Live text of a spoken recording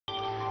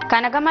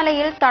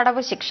കനകമലയിൽ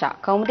തടവ് ശിക്ഷ.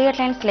 കൗമുദി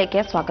ഹെഡ്ലൈൻസിലേക്ക്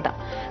സ്വാഗതം.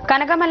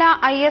 കനകമല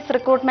ഐ.എസ്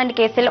റിക്രൂട്ട്മെന്റ്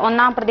കേസിൽ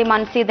ഒന്നാം പ്രതി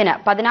മൻസീദിന്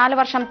 14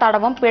 വർഷം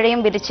തടവും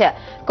പിഴയും വിധിച്ച്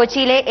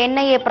കൊച്ചിയിലെ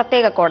എൻ.ഐ.എ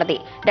പ്രത്യേക കോടതി.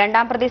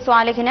 രണ്ടാം പ്രതി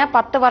സ്വാലിഹിന്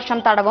 10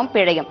 വർഷം തടവും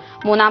പിഴയും.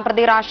 മൂന്നാം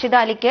പ്രതി റാഷിദ്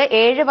അലിക്ക്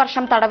 7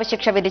 വർഷം തടവ്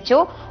ശിക്ഷ വിധിച്ചു.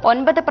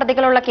 9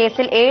 പ്രതികളുള്ള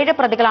കേസിൽ 7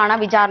 പ്രതികളാണ്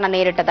വിചാരണ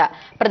നേരിട്ടത്.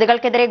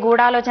 പ്രതികൾക്കെതിരെ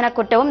ഗൂഢാലോചന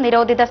കുറ്റവും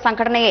നിരോധിത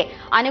സംഘടനയെ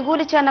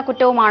അനുകൂലിച്ചു എന്ന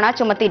കുറ്റവുമാണ്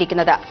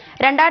ചുമത്തിയിരിക്കുന്നത്.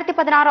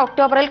 2016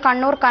 ഒക്ടോബറിൽ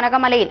കണ്ണൂർ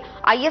കനകമലയിൽ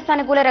ഐ.എസ്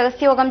അനുകൂല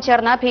രഹസ്യയോഗം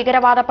ചേർന്ന്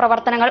ഭീകരവാദ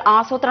പ്രവർത്തനങ്ങൾ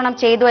ആസൂത്രണം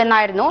ചെയ്തു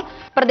എന്നായിരുന്നു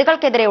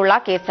പ്രതികൾക്കെതിരെയുള്ള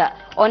കേസ്.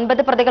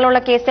 9 പ്രതികളുള്ള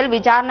കേസിൽ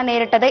വിചാരണ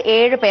നേരിട്ടത്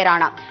 7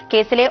 പേരാണ്.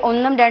 കേസിലെ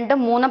 1, 2,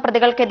 3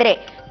 പ്രതികൾക്കെതിരെ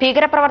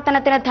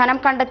ഭീകരപ്രവർത്തനത്തിന് ധനം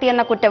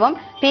കണ്ടെത്തിയെന്ന കുറ്റവും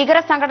ഭീകര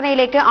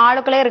സംഘടനയിലേക്ക്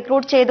ആളുകളെ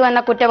റിക്രൂട്ട് ചെയ്തു എന്ന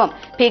കുറ്റവും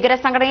ഭീകര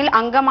സംഘടനയിൽ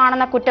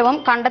അംഗമാണെന്ന കുറ്റവും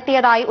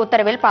കണ്ടെത്തിയതായി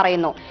ഉത്തരവിൽ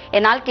പറയുന്നു.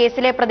 എന്നാൽ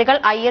കേസിലെ പ്രതികൾ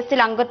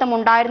ഐ.എസിൽ അംഗത്വം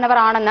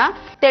ഉണ്ടായിരുന്നവരാണെന്ന്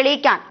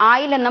തെളിയിക്കാൻ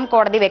ആയില്ലെന്നും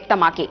കോടതി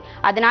വ്യക്തമാക്കി.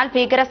 അതിനാൽ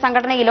ഭീകര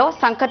സംഘടനയിലോ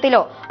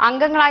സംഘത്തിലോ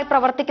അംഗങ്ങളായി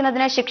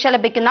പ്രവർത്തിക്കുന്നതിന് ശിക്ഷ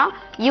ലഭിക്കുന്ന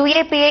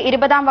UAPA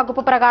 20-ാം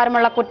വകുപ്പ്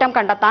പ്രകാരമുള്ള കുറ്റം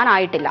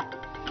കണ്ടെത്താനായിട്ടില്ല.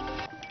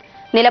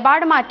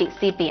 നിലപാട് മാറ്റി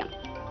CPM.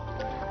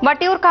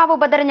 വട്ടിയൂർക്കാവ്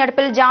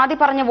ഉപതെരഞ്ഞെടുപ്പിൽ ജാതി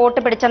പറഞ്ഞ് വോട്ട്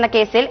പിടിച്ചെന്ന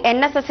കേസിൽ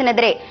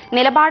NSSനെതിരെ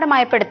നിലപാട്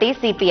മയപ്പെടുത്തി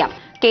CPM.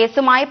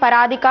 കേസുമായി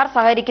പരാതിക്കാർ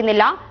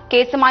സഹകരിക്കുന്നില്ല.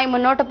 കേസുമായി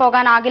മുന്നോട്ട്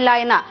പോകാനാകില്ല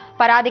എന്ന്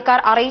പരാതിക്കാർ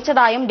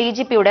അറിയിച്ചതായും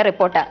DGPയുടെ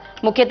റിപ്പോർട്ട്.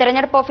 മുഖ്യ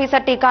തെരഞ്ഞെടുപ്പ്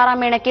ഓഫീസർ ടിക്കാറാം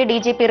മീണയ്ക്ക്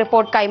DGP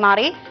റിപ്പോർട്ട്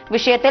കൈമാറി.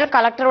 വിഷയത്തിൽ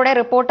കളക്ടറുടെ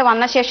റിപ്പോർട്ട്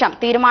വന്ന ശേഷം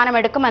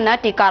തീരുമാനമെടുക്കുമെന്ന്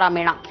ടിക്കാറാം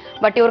മീണ.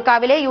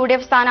 വട്ടിയൂർക്കാവിലെ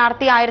UDF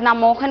സ്ഥാനാർത്ഥിയായിരുന്ന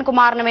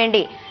മോഹൻകുമാറിന്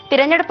വേണ്ടി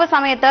തിരഞ്ഞെടുപ്പ്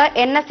സമയത്ത്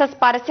NSS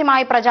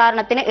പരസ്യമായി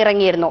പ്രചാരണത്തിന്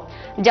ഇറങ്ങിയിരുന്നു.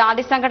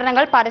 ജാതി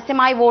സംഘടനകൾ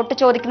പരസ്യമായി വോട്ട്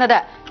ചോദിക്കുന്നത്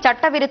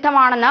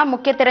ചട്ടവിരുദ്ധമാണെന്ന്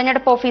മുഖ്യ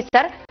തെരഞ്ഞെടുപ്പ്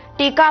ഓഫീസർ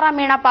ടിക്കാറാം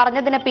മീണ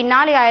പറഞ്ഞതിന്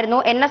പിന്നാലെയായിരുന്നു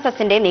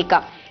NSSന്റെ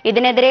നീക്കം.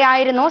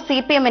 ഇതിനെതിരെയായിരുന്നു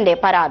CPMന്റെ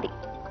പരാതി.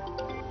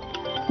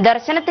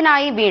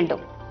 ദർശനത്തിനായി വീണ്ടും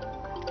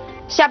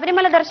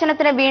ശബരിമല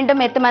ദർശനത്തിന് വീണ്ടും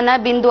എത്തുമെന്ന്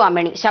ബിന്ദു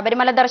അമ്മണി.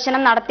 ശബരിമല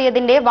ദർശനം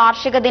നടത്തിയതിന്റെ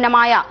വാർഷിക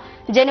ദിനമായ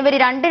ജനുവരി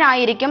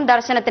 2-നായിരിക്കും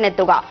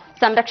ദർശനത്തിനെത്തുക.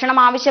 സംരക്ഷണം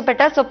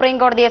ആവശ്യപ്പെട്ട് സുപ്രീം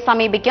കോടതിയെ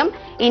സമീപിക്കും.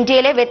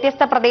 ഇന്ത്യയിലെ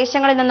വ്യത്യസ്ത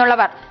പ്രദേശങ്ങളിൽ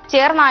നിന്നുള്ളവർ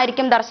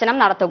ചേർന്നായിരിക്കും ദർശനം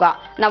നടത്തുക.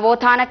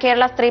 നവോത്ഥാന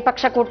കേരള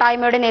സ്ത്രീപക്ഷ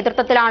കൂട്ടായ്മയുടെ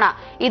നേതൃത്വത്തിലാണ്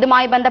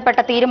ഇതുമായി ബന്ധപ്പെട്ട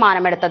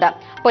തീരുമാനമെടുത്തത്.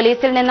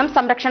 പോലീസിൽ നിന്നും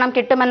സംരക്ഷണം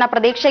കിട്ടുമെന്ന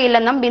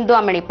പ്രതീക്ഷയില്ലെന്നും ബിന്ദു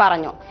അമ്മണി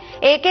പറഞ്ഞു.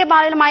 AK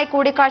ബാലനുമായി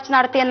കൂടിക്കാഴ്ച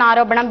നടത്തിയെന്ന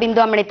ആരോപണം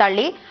ബിന്ദു അമ്മണി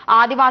തള്ളി.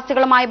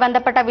 ആദിവാസികളുമായി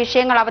ബന്ധപ്പെട്ട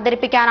വിഷയങ്ങൾ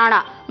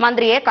അവതരിപ്പിക്കാനാണ്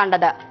മന്ത്രിയെ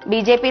കണ്ടത്.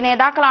 BJP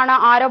നേതാക്കളാണ്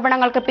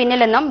ആരോപണങ്ങൾക്ക്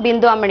പിന്നിലെന്നും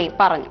ബിന്ദു അമ്മണി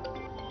പറഞ്ഞു.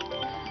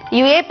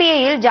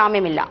 UAPAയിൽ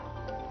ജാമ്യമില്ല.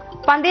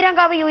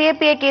 പന്തീരാങ്കാവ്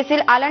UAPA കേസിൽ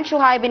അലൻ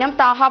ഷുഹൈബിനും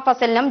താഹ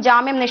ഫസലിനും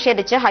ജാമ്യം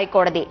നിഷേധിച്ച്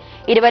ഹൈക്കോടതി.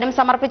 ഇരുവരും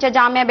സമർപ്പിച്ച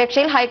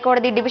ജാമ്യാപേക്ഷയിൽ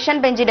ഹൈക്കോടതി ഡിവിഷൻ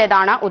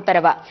ബെഞ്ചിന്റേതാണ്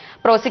ഉത്തരവ്.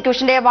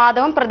 പ്രോസിക്യൂഷന്റെ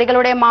വാദവും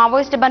പ്രതികളുടെ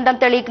മാവോയിസ്റ്റ് ബന്ധം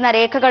തെളിയിക്കുന്ന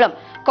രേഖകളും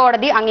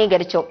കോടതി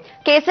അംഗീകരിച്ചു.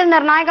 കേസിൽ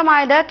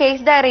നിർണായകമായത്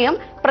കേസ് ഡയറിയും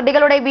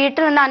പ്രതികളുടെ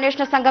വീട്ടിൽ നിന്ന്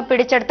അന്വേഷണ സംഘം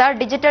പിടിച്ചെടുത്ത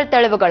ഡിജിറ്റൽ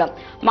തെളിവുകളും.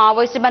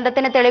 മാവോയിസ്റ്റ്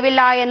ബന്ധത്തിന്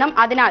തെളിവില്ല എന്നും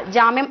അതിനാൽ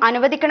ജാമ്യം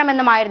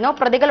അനുവദിക്കണമെന്നുമായിരുന്നു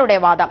പ്രതികളുടെ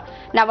വാദം.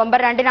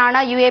 നവംബർ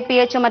 2-നാണ്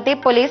UAPA ചുമത്തി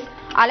പോലീസ്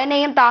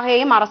അലനെയും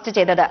താഹയെയും അറസ്റ്റ്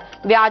ചെയ്തത്.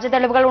 വ്യാജ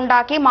തെളിവുകൾ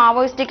ഉണ്ടാക്കി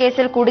മാവോയിസ്റ്റ്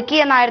കേസിൽ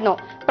കുടുക്കിയെന്നായിരുന്നു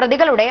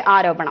പ്രതികളുടെ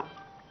ആരോപണം.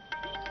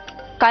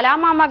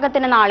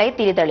 കലാമാമാങ്കത്തിന് നാളെ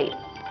തിരിതെളിയും.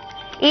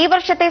 ഈ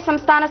വർഷത്തെ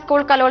സംസ്ഥാന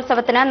സ്കൂൾ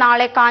കലോത്സവത്തിന്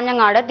നാളെ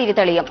കാഞ്ഞങ്ങാട്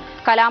തിരിതെളിയും.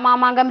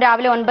 കലാമാമാങ്കം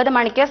രാവിലെ 9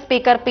 മണിക്ക്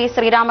സ്പീക്കർ P.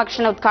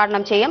 ശ്രീരാമകൃഷ്ണൻ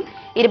ഉദ്ഘാടനം ചെയ്യും.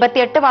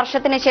 28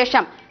 വർഷത്തിന്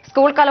ശേഷം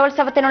സ്കൂൾ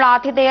കലോത്സവത്തിനുള്ള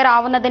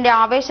ആതിഥേയരാവുന്നതിന്റെ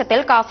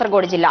ആവേശത്തിൽ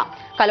കാസർഗോഡ് ജില്ല.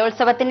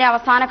 കലോത്സവത്തിന്റെ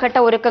അവസാനഘട്ട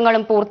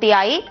ഒരുക്കങ്ങളും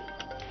പൂർത്തിയായി.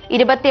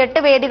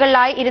 28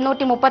 വേദികളിലായി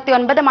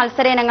 239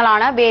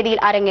 മത്സരയിനങ്ങളാണ് വേദിയിൽ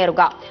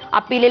അരങ്ങേറുക.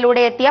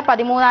 അപ്പീലിലൂടെ എത്തിയ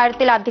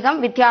 13,000-ത്തിലധികം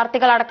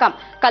വിദ്യാർത്ഥികളടക്കം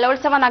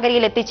കലോത്സവ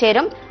നഗരിയിൽ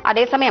എത്തിച്ചേരും.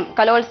 അതേസമയം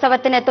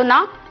കലോത്സവത്തിനെത്തുന്ന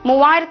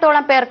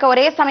 3,000-ത്തോളം പേർക്ക്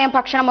ഒരേ സമയം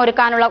ഭക്ഷണം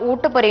ഒരുക്കാനുള്ള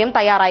ഊട്ടുപുരയും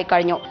തയ്യാറായി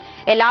കഴിഞ്ഞു.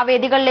 എല്ലാ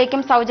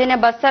വേദികളിലേക്കും സൗജന്യ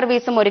ബസ്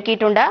സർവീസും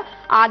ഒരുക്കിയിട്ടുണ്ട്.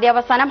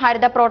 ആദ്യാവസാനം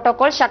ഹരിത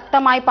പ്രോട്ടോകോൾ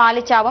ശക്തമായി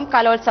പാലിച്ചാവും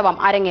കലോത്സവം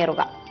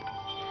അരങ്ങേറുക.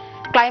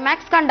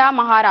 ക്ലൈമാക്സ് കണ്ട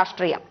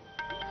മഹാരാഷ്ട്രീയം.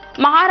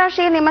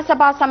 മഹാരാഷ്ട്രീയ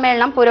നിയമസഭാ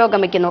സമ്മേളനം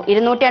പുരോഗമിക്കുന്നു.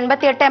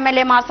 288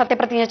 MLA-മാർ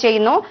സത്യപ്രതിജ്ഞ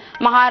ചെയ്യുന്നു.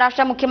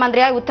 മഹാരാഷ്ട്ര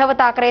മുഖ്യമന്ത്രിയായി ഉദ്ധവ്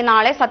താക്കറെ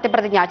നാളെ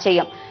സത്യപ്രതിജ്ഞ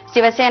ചെയ്യും.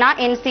 ശിവസേന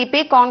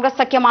NCP കോൺഗ്രസ്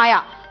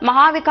സഖ്യമായ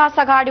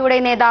മഹാവികാസ് അഘാഡിയുടെ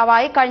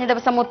നേതാവായി കഴിഞ്ഞ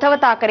ദിവസം ഉദ്ധവ്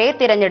താക്കറെ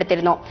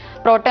തിരഞ്ഞെടുത്തിരുന്നു.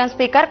 പ്രോട്ടേം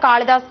സ്പീക്കർ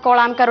കാളിദാസ്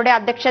കോളാംകറുടെ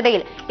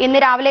അധ്യക്ഷതയിൽ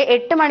ഇന്ന് രാവിലെ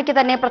 8 മണിക്ക്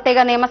തന്നെ പ്രത്യേക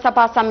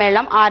നിയമസഭാ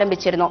സമ്മേളനം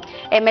ആരംഭിച്ചിരുന്നു.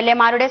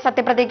 MLA-മാരുടെ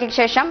സത്യപ്രതിജ്ഞയ്ക്ക്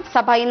ശേഷം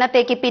സഭ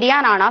ഇന്നത്തേക്ക്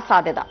പിരിയാനാണ്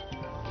സാധ്യത.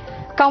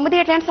 കൗമുദി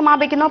ഹെഡ്ലൈൻസ്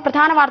സമാപിക്കുന്നു.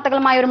 പ്രധാന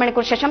വാർത്തകളുമായി 1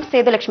 മണിക്കൂർ ശേഷം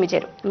സേതുലക്ഷ്മി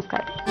ചേരും.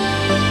 നമസ്കാരം.